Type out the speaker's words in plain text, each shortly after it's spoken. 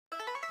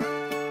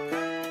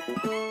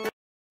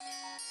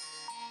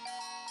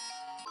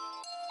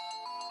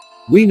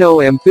We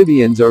know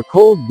amphibians are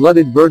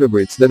cold-blooded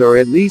vertebrates that are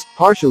at least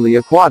partially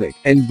aquatic,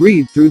 and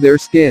breathe through their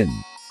skin.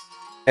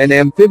 An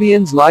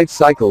amphibian's life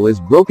cycle is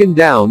broken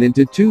down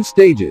into two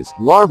stages,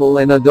 larval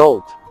and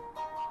adult.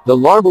 The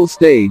larval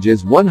stage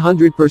is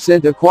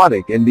 100%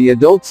 aquatic and the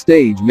adult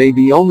stage may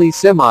be only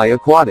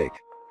semi-aquatic.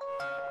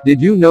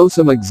 Did you know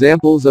some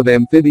examples of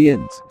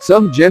amphibians?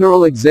 Some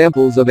general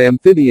examples of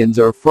amphibians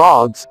are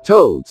frogs,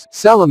 toads,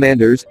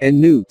 salamanders,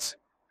 and newts.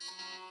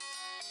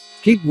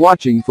 Keep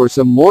watching for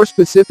some more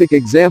specific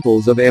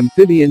examples of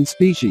amphibian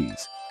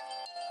species.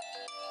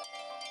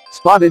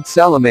 Spotted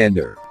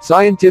salamander.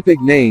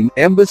 Scientific name,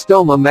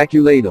 Ambystoma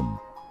maculatum.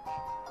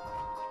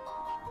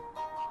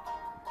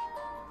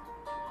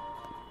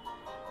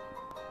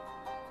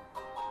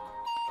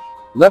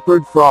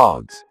 Leopard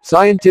frogs.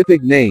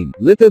 Scientific name,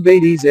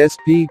 Lithobates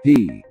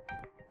spp.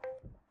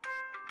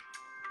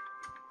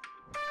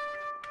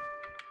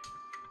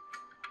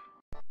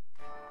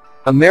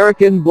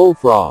 American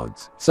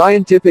bullfrogs.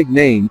 Scientific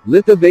name,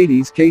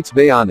 Lithobates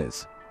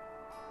catesbayanus.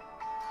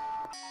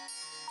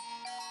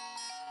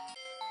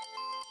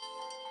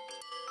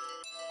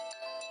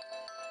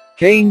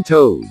 Cane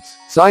toads.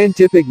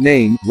 Scientific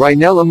name,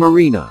 Rhinella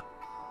marina.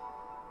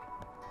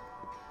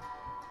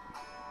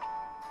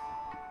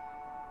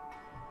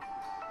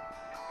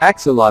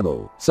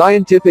 Axolotl.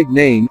 Scientific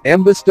name,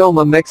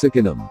 Ambystoma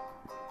mexicanum.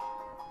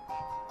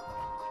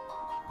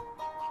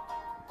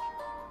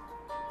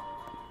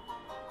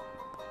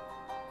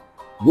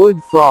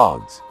 Wood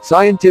frogs.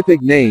 Scientific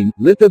name,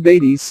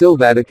 Lithobates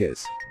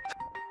sylvaticus.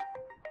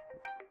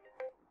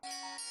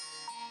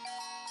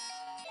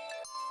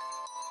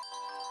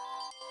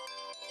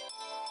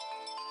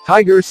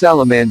 Tiger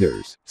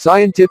salamanders.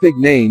 Scientific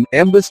name,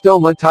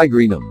 Ambystoma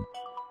tigrinum.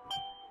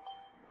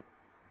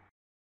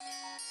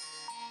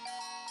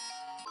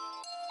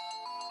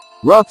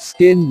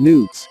 Rough-skinned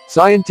newts.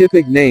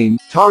 Scientific name,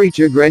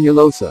 Taricha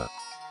granulosa.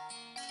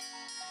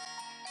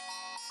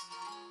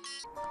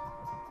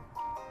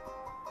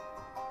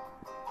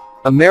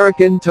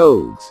 American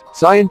toads.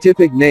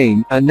 Scientific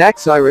name,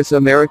 Anaxyrus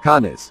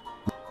americanus.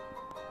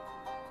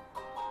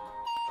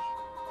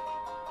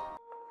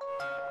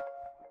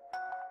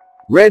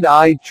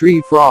 Red-eyed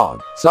tree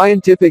frog.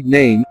 Scientific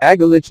name,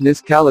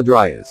 Agallichnus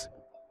caladrius.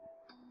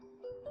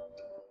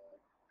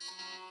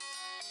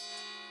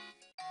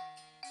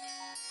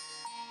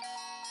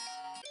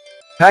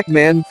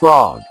 Pac-Man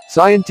frog.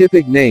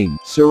 Scientific name,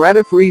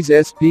 Ceratophrys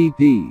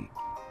spp.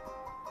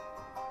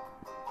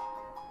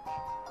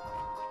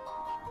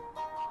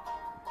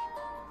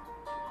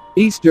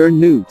 Eastern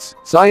newts.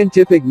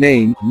 Scientific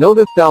name,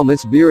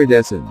 Notophthalmus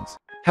viridescens.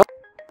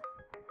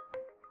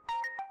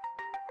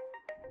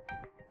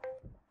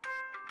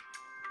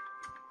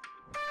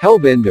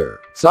 Hellbender.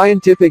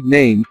 Scientific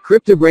name,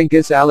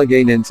 Cryptobranchus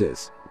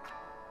alleganensis.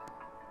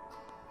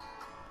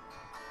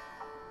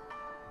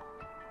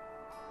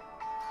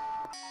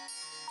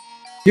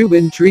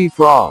 Cuban tree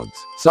frogs.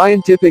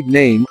 Scientific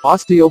name,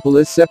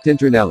 Osteopilus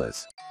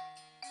septentrionalis.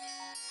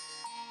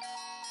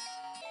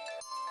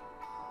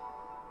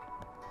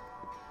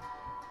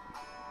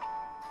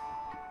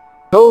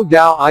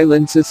 Koh-Tao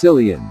Island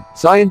Sicilian.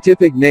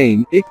 Scientific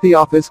name,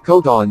 Ichthyophis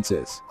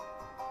cotaensis.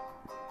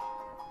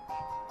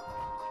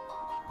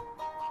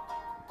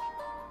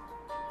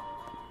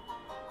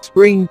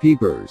 Spring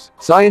peepers.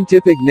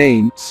 Scientific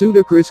name,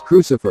 Pseudocris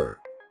crucifer.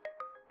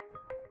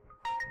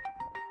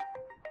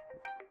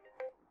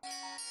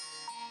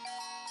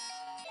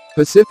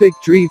 Pacific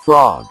tree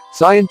frog.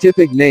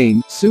 Scientific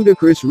name,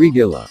 Pseudocris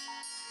regula.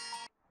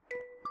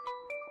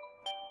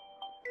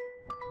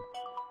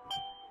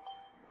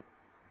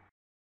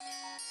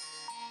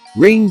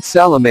 Ringed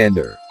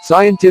salamander.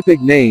 Scientific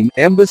name,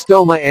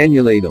 Ambystoma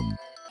annulatum.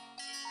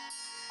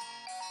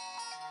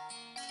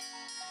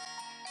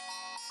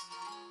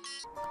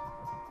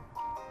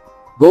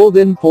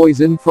 Golden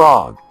poison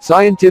frog.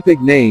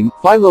 Scientific name,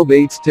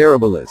 Phyllobates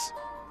terribilis.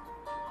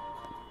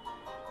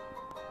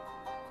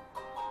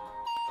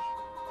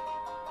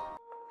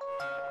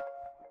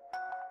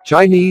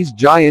 Chinese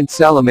giant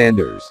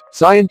salamanders.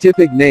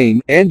 Scientific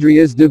name,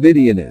 Andreas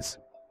davidianus.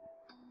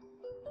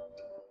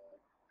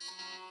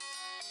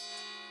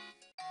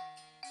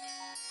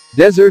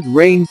 Desert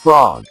rain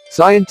frog.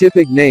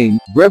 Scientific name,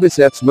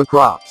 Breviceps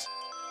macrops.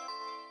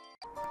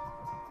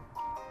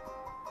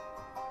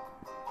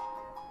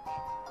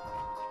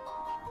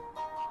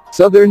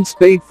 Southern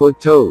spadefoot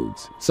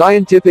toads.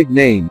 Scientific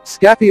name,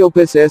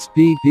 Scaphiopus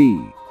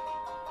spp.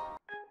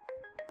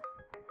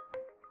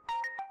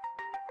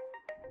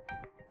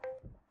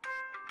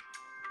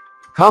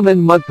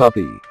 Common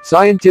mudpuppy.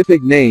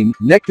 Scientific name,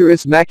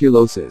 Nectaris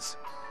maculosus.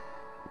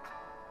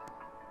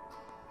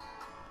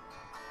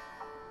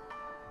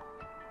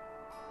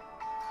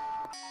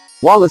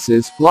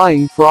 Wallace's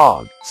flying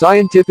frog.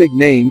 Scientific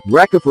name,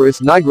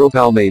 Brachyphoros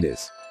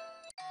nigropalmatus.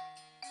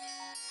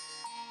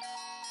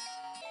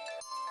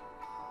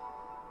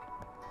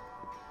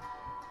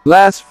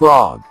 Glass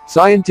frog.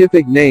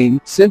 Scientific name,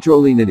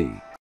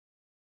 Centrolinidae.